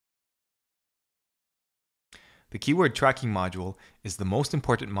The keyword tracking module is the most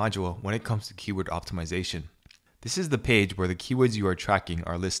important module when it comes to keyword optimization. This is the page where the keywords you are tracking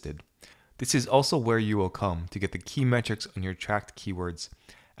are listed. This is also where you will come to get the key metrics on your tracked keywords,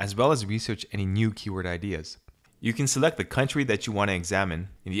 as well as research any new keyword ideas. You can select the country that you want to examine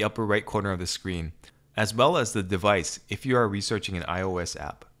in the upper right corner of the screen, as well as the device if you are researching an iOS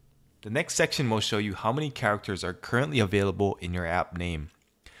app. The next section will show you how many characters are currently available in your app name.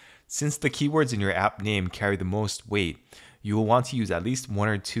 Since the keywords in your app name carry the most weight, you will want to use at least 1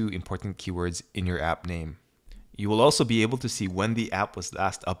 or 2 important keywords in your app name. You will also be able to see when the app was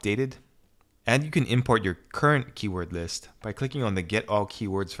last updated, and you can import your current keyword list by clicking on the Get All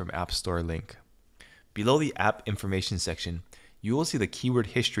Keywords from App Store link. Below the app information section, you will see the keyword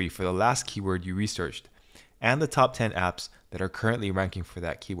history for the last keyword you researched, and the top 10 apps that are currently ranking for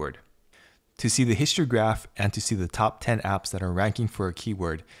that keyword. To see the history graph and to see the top 10 apps that are ranking for a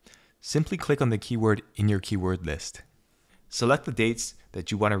keyword, simply click on the keyword in your keyword list. Select the dates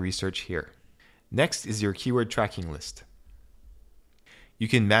that you want to research here. Next is your keyword tracking list. You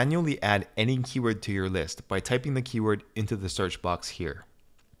can manually add any keyword to your list by typing the keyword into the search box here.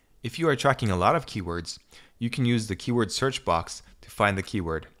 If you are tracking a lot of keywords, you can use the keyword search box to find the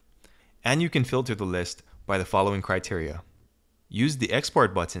keyword. And you can filter the list by the following criteria. Use the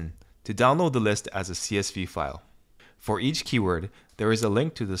export button to download the list as a CSV file. For each keyword, there is a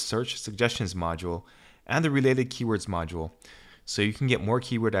link to the Search Suggestions module and the Related Keywords module, so you can get more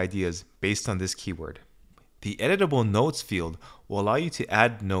keyword ideas based on this keyword. The Editable Notes field will allow you to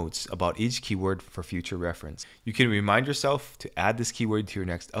add notes about each keyword for future reference. You can remind yourself to add this keyword to your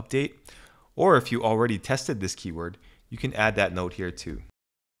next update, or if you already tested this keyword, you can add that note here too.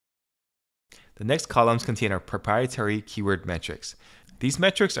 The next columns contain our proprietary keyword metrics. These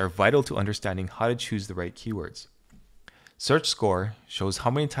metrics are vital to understanding how to choose the right keywords. Search score shows how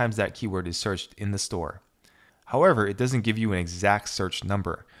many times that keyword is searched in the store. However, it doesn't give you an exact search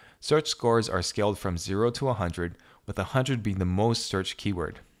number. Search scores are scaled from 0 to 100, with 100 being the most searched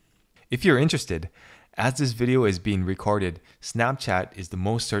keyword. If you're interested, as this video is being recorded, Snapchat is the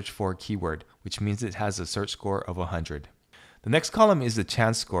most searched for keyword, which means it has a search score of 100. The next column is the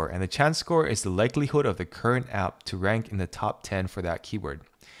chance score, and the chance score is the likelihood of the current app to rank in the top 10 for that keyword.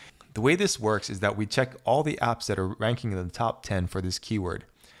 The way this works is that we check all the apps that are ranking in the top 10 for this keyword.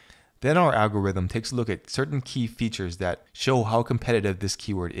 Then our algorithm takes a look at certain key features that show how competitive this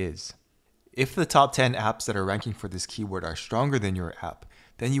keyword is. If the top 10 apps that are ranking for this keyword are stronger than your app,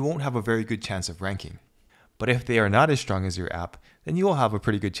 then you won't have a very good chance of ranking. But if they are not as strong as your app, then you will have a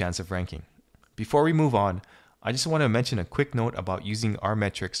pretty good chance of ranking. Before we move on, I just want to mention a quick note about using our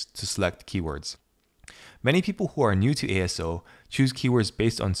metrics to select keywords. Many people who are new to ASO choose keywords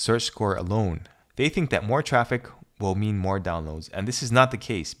based on search score alone. They think that more traffic will mean more downloads, and this is not the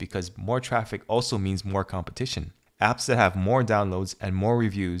case because more traffic also means more competition. Apps that have more downloads and more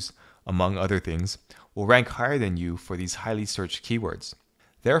reviews, among other things, will rank higher than you for these highly searched keywords.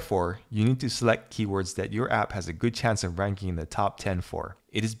 Therefore, you need to select keywords that your app has a good chance of ranking in the top 10 for.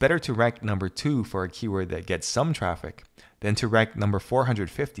 It is better to rank number 2 for a keyword that gets some traffic than to rank number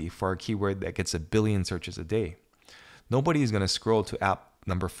 450 for a keyword that gets 1 billion searches a day. Nobody is going to scroll to app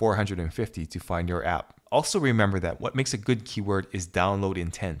number 450 to find your app. Also remember that what makes a good keyword is download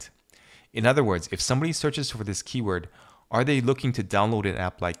intent. In other words, if somebody searches for this keyword, are they looking to download an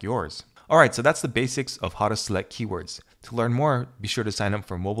app like yours? Alright, so that's the basics of how to select keywords. To learn more, be sure to sign up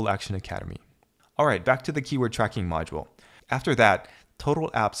for Mobile Action Academy. Alright, back to the keyword tracking module. After that, Total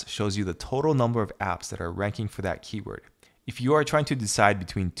Apps shows you the total number of apps that are ranking for that keyword. If you are trying to decide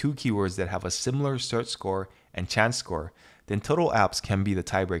between 2 keywords that have a similar search score and chance score, then Total Apps can be the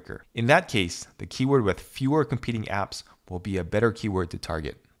tiebreaker. In that case, the keyword with fewer competing apps will be a better keyword to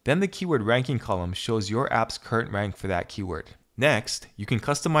target. Then the keyword ranking column shows your app's current rank for that keyword. Next, you can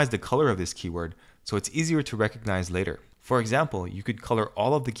customize the color of this keyword so it's easier to recognize later. For example, you could color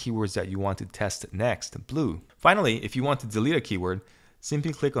all of the keywords that you want to test next blue. Finally, if you want to delete a keyword,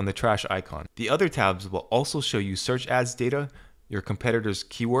 simply click on the trash icon. The other tabs will also show you search ads data, your competitors'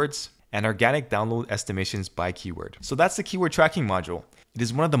 keywords, and organic download estimations by keyword. So that's the keyword tracking module. It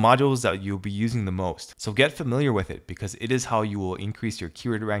is one of the modules that you'll be using the most. So get familiar with it because it is how you will increase your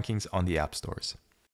keyword rankings on the app stores.